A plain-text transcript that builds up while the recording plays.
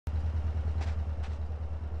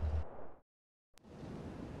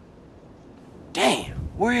Damn,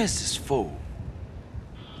 where is this fool?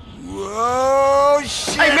 Whoa,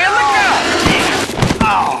 shit! Hey, man, look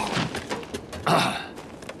out! Oh.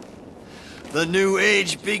 The new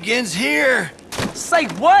age begins here. Say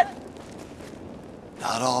what?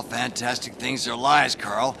 Not all fantastic things are lies,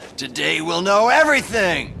 Carl. Today we'll know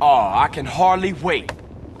everything. Oh, I can hardly wait.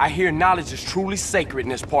 I hear knowledge is truly sacred in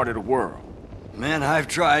this part of the world. Man, I've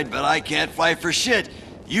tried, but I can't fight for shit.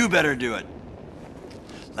 You better do it.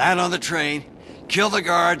 Land on the train, kill the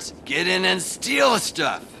guards, get in and steal the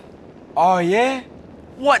stuff. Oh, yeah?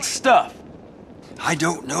 What stuff? I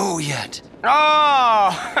don't know yet.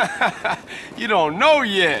 Oh, you don't know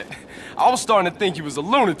yet. I was starting to think you was a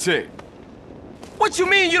lunatic. What you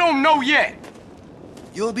mean you don't know yet?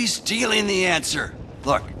 You'll be stealing the answer.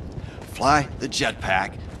 Look, fly the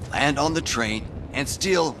jetpack, land on the train, and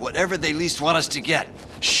steal whatever they least want us to get.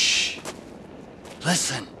 Shh.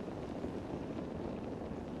 Listen.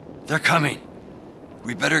 They're coming.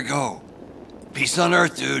 We better go. Peace on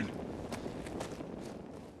Earth, dude.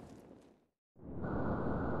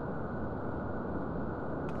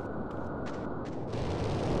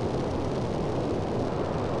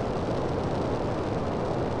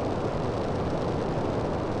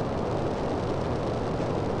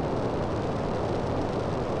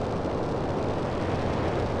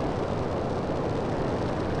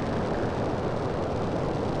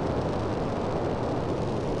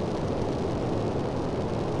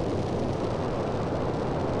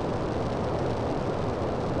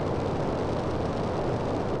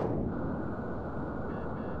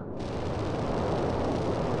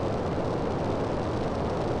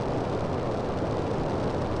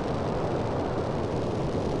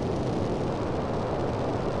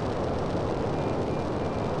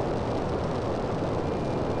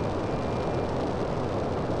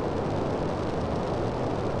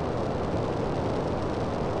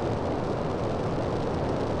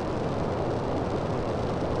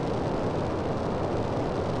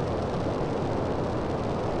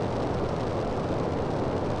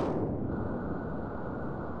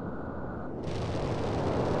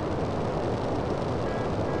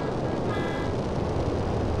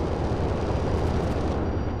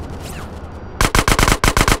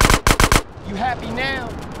 You happy now?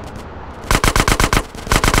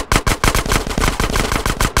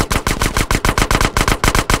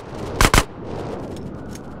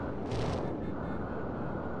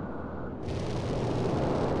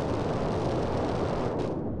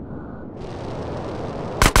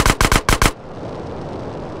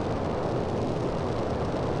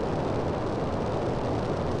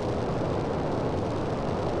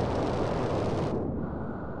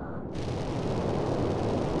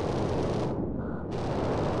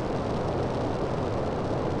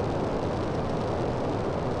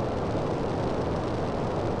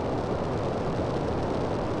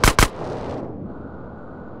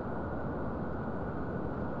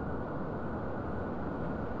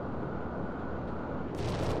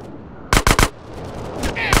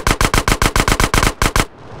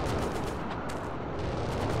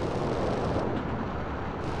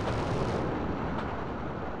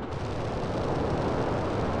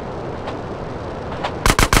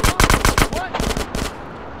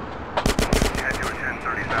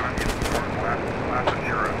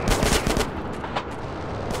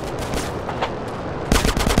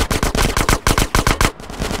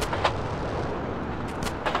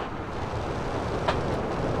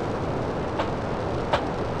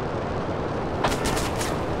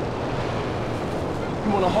 You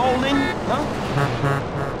want a hole in, huh?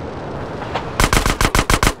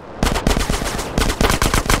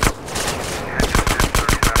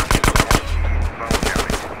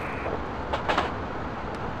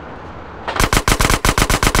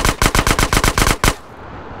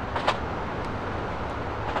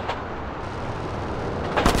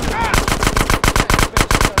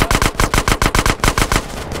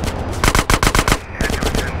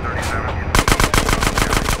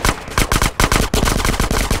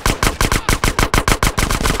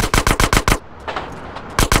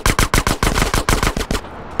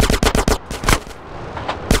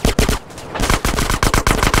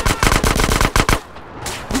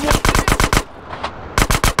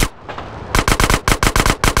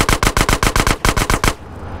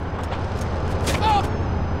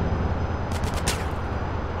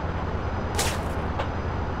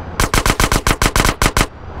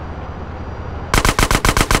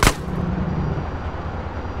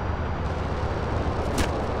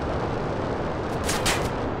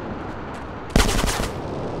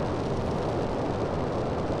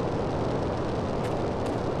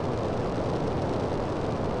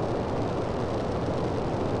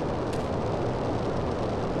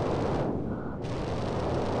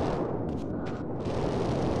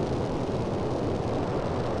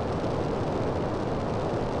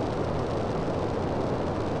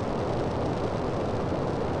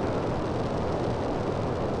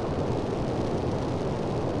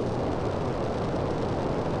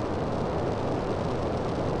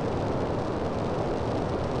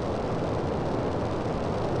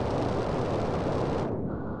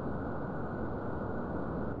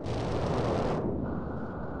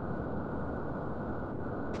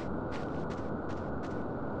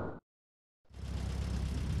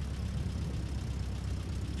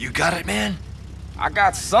 You got it, man? I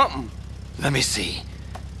got something. Let me see.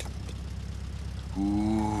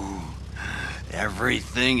 Ooh,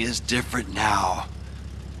 everything is different now.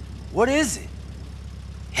 What is it?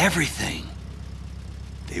 Everything.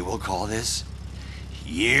 They will call this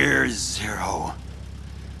Year Zero.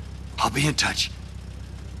 I'll be in touch.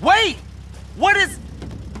 Wait! What is...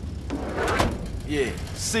 Yeah,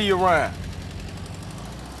 see you around.